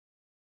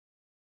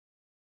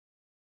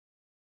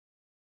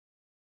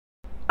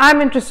I'm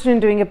interested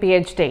in doing a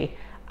PhD.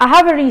 I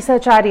have a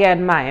research idea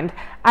in mind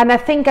and I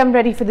think I'm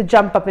ready for the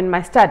jump up in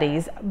my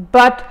studies,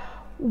 but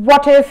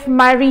what if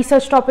my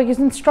research topic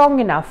isn't strong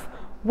enough?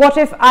 What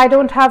if I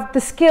don't have the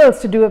skills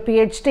to do a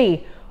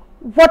PhD?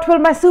 What will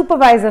my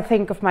supervisor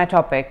think of my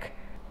topic?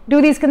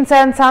 Do these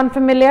concerns sound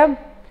familiar?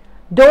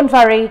 Don't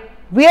worry,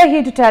 we are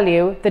here to tell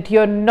you that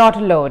you're not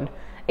alone.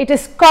 It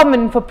is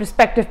common for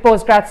prospective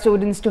postgrad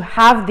students to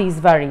have these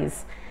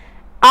worries.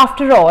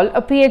 After all,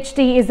 a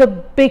PhD is a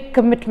big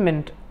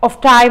commitment of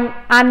time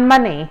and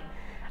money.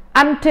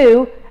 And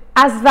two,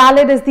 as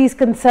valid as these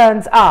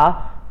concerns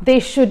are, they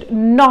should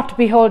not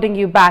be holding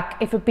you back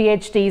if a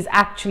PhD is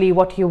actually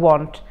what you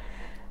want.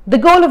 The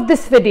goal of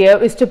this video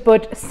is to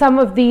put some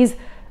of these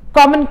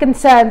common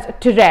concerns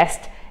to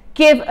rest,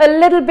 give a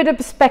little bit of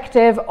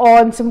perspective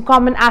on some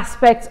common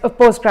aspects of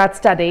postgrad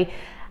study,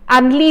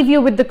 and leave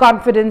you with the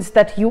confidence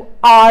that you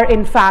are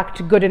in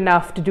fact good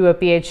enough to do a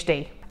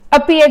PhD. A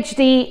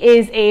PhD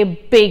is a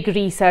big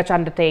research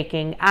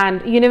undertaking,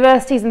 and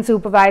universities and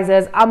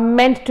supervisors are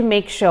meant to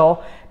make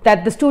sure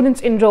that the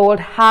students enrolled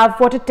have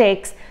what it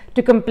takes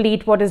to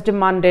complete what is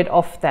demanded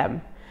of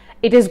them.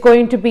 It is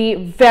going to be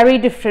very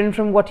different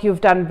from what you've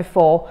done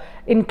before,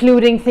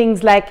 including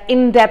things like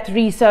in-depth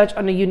research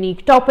on a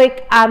unique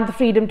topic and the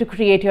freedom to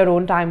create your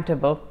own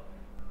timetable.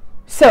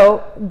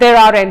 So, there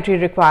are entry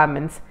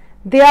requirements.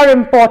 They are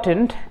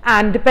important,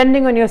 and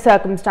depending on your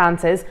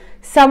circumstances,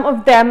 some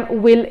of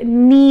them will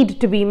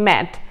need to be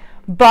met,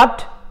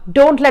 but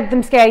don't let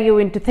them scare you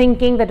into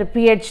thinking that a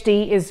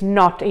PhD is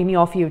not in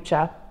your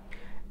future.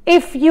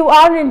 If you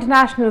are an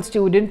international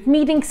student,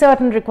 meeting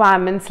certain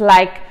requirements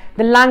like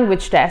the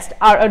language test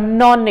are a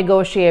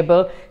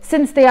non-negotiable,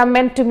 since they are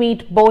meant to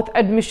meet both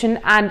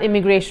admission and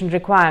immigration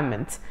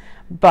requirements.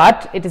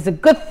 But it is a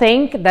good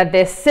thing that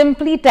they're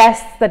simply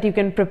tests that you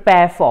can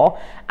prepare for,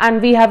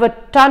 and we have a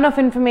ton of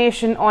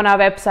information on our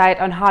website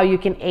on how you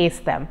can ace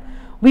them.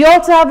 We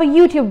also have a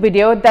YouTube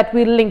video that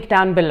we'll link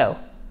down below.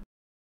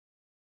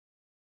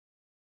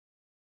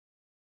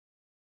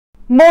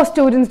 Most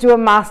students do a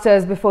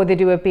master's before they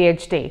do a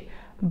PhD,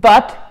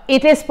 but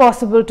it is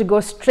possible to go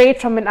straight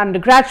from an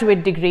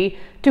undergraduate degree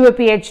to a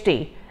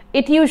PhD.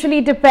 It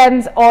usually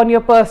depends on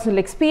your personal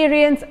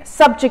experience,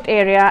 subject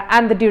area,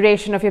 and the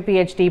duration of your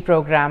PhD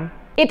program.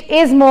 It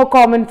is more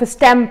common for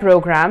STEM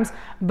programs,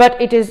 but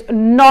it is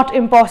not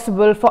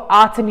impossible for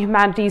arts and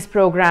humanities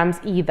programs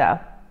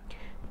either.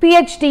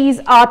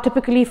 PhDs are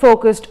typically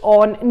focused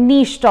on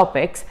niche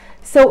topics,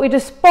 so it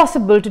is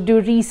possible to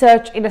do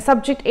research in a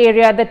subject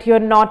area that you're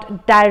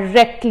not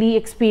directly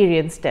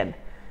experienced in.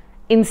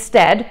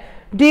 Instead,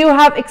 do you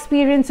have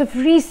experience of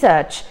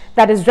research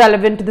that is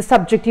relevant to the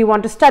subject you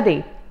want to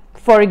study?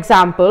 For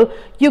example,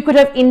 you could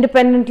have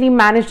independently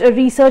managed a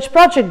research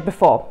project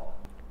before.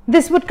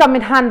 This would come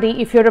in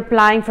handy if you're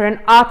applying for an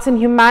arts and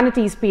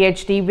humanities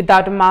PhD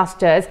without a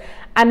master's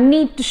and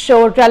need to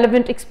show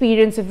relevant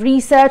experience of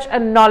research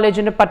and knowledge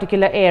in a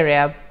particular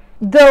area.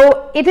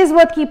 Though it is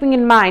worth keeping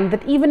in mind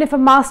that even if a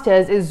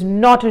master's is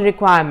not a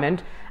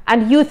requirement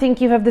and you think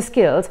you have the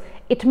skills,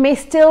 it may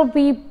still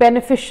be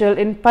beneficial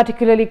in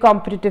particularly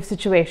competitive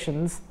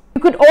situations.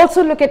 You could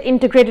also look at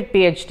integrated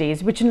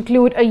PhDs, which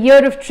include a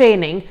year of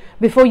training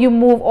before you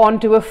move on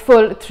to a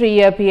full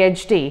 3-year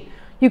PhD.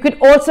 You could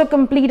also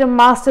complete a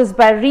Master's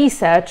by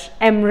Research,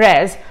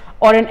 MRes,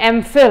 or an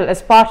MPhil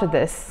as part of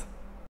this.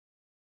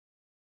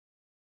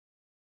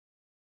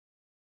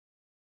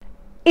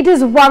 It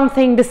is one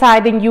thing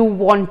deciding you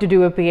want to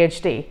do a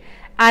PhD,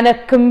 and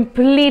a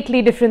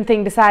completely different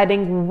thing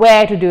deciding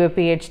where to do a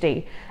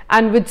PhD.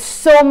 And with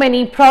so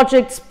many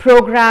projects,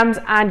 programs,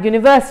 and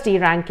university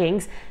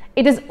rankings,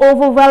 it is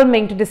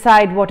overwhelming to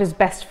decide what is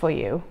best for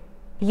you.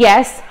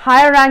 Yes,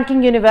 higher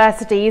ranking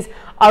universities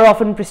are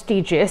often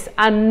prestigious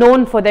and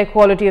known for their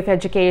quality of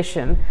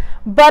education,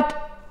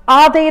 but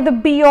are they the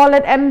be-all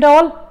and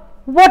end-all?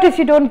 What if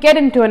you don't get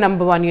into a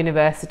 #1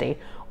 university?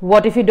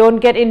 What if you don't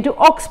get into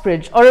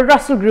Oxbridge or a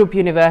Russell Group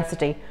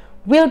university?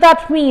 Will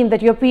that mean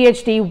that your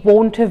PhD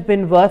won't have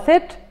been worth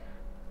it?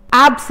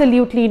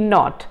 Absolutely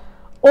not.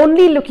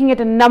 Only looking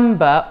at a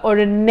number or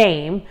a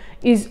name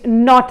is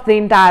not the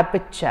entire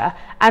picture,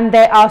 and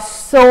there are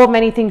so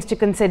many things to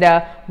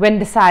consider when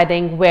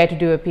deciding where to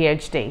do a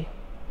PhD.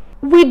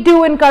 We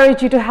do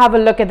encourage you to have a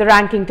look at the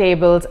ranking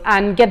tables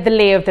and get the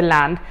lay of the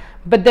land,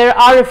 but there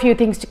are a few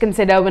things to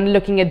consider when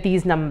looking at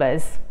these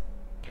numbers.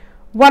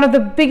 One of the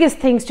biggest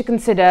things to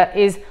consider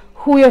is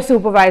who your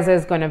supervisor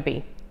is going to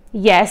be.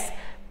 Yes,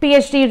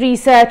 PhD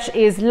research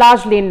is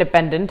largely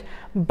independent,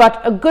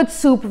 but a good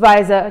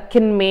supervisor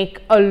can make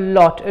a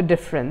lot of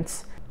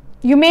difference.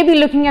 You may be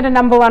looking at a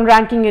 #1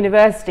 ranking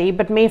university,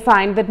 but may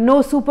find that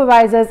no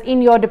supervisors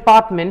in your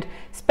department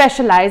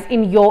specialize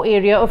in your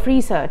area of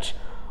research.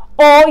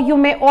 Or you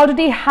may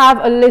already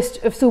have a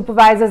list of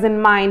supervisors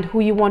in mind who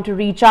you want to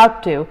reach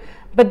out to,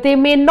 but they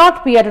may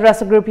not be at a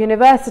Russell Group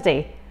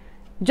university.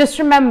 Just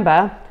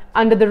remember,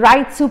 under the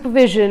right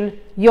supervision,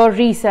 your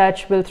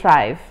research will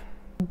thrive.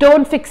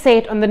 Don't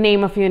fixate on the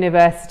name of a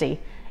university.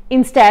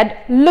 Instead,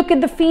 look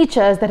at the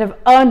features that have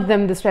earned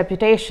them this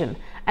reputation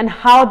and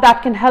how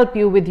that can help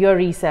you with your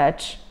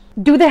research.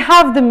 Do they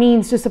have the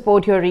means to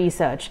support your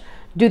research?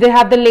 Do they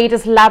have the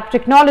latest lab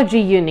technology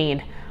you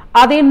need?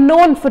 Are they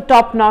known for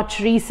top-notch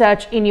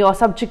research in your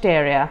subject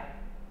area?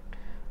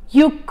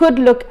 You could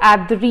look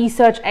at the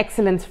Research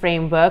Excellence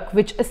Framework,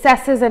 which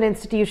assesses an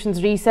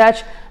institution's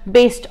research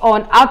based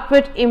on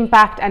output,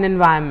 impact, and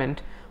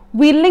environment.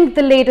 We link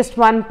the latest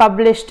one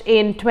published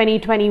in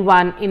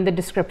 2021 in the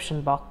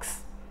description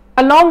box.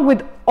 Along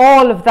with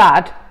all of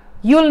that,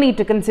 you'll need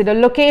to consider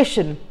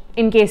location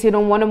in case you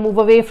don't want to move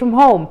away from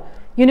home,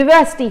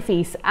 university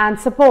fees, and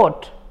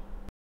support.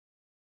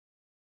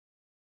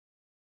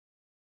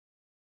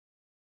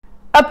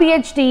 A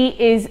PhD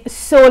is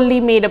solely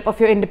made up of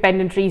your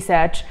independent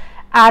research,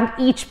 and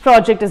each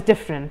project is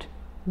different.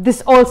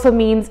 This also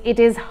means it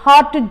is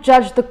hard to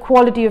judge the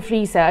quality of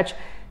research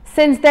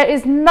since there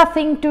is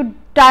nothing to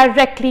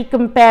directly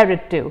compare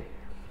it to.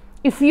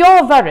 If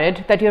you're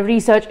worried that your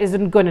research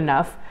isn't good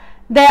enough,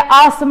 there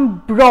are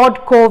some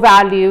broad core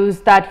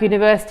values that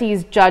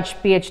universities judge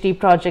PhD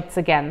projects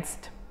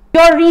against.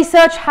 Your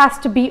research has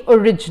to be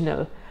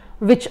original,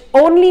 which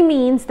only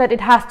means that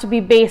it has to be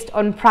based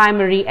on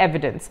primary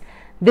evidence.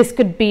 This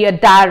could be a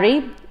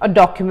diary, a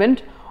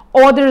document,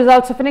 or the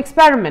results of an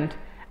experiment,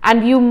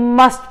 and you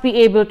must be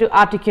able to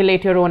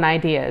articulate your own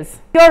ideas.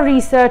 Your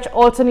research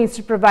also needs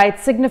to provide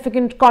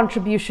significant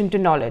contribution to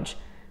knowledge.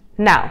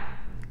 Now,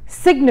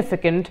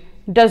 significant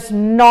does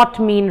not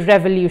mean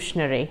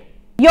revolutionary.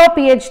 Your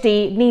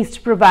PhD needs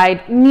to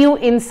provide new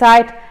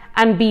insight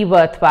and be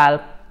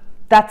worthwhile.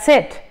 That's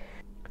it.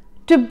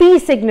 To be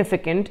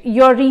significant,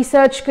 your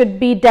research could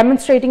be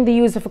demonstrating the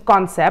use of a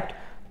concept,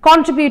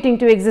 contributing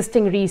to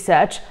existing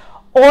research,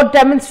 or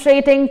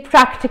demonstrating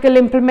practical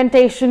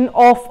implementation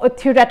of a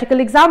theoretical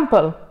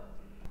example.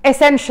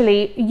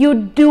 Essentially, you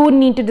do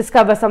need to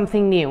discover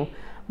something new,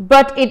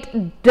 but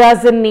it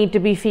doesn't need to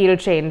be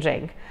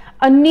field-changing.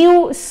 A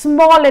new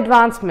small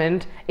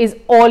advancement is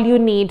all you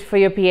need for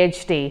your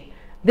PhD.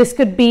 This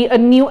could be a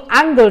new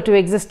angle to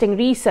existing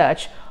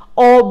research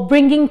or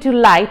bringing to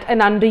light an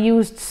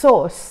underused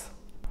source.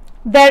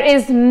 There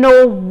is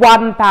no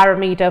one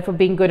parameter for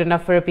being good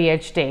enough for a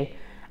PhD.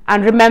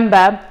 And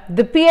remember,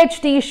 the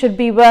PhD should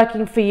be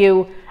working for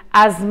you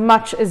as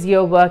much as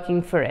you're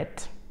working for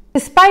it.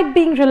 Despite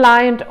being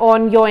reliant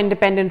on your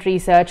independent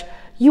research,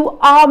 you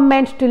are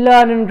meant to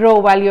learn and grow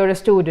while you're a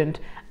student,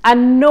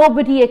 and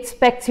nobody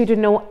expects you to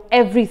know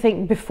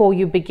everything before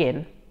you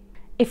begin.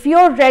 If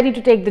you're ready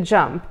to take the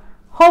jump,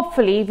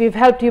 hopefully we've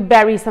helped you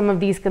bury some of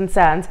these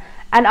concerns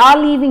and are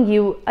leaving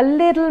you a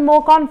little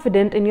more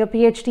confident in your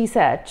PhD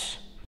search.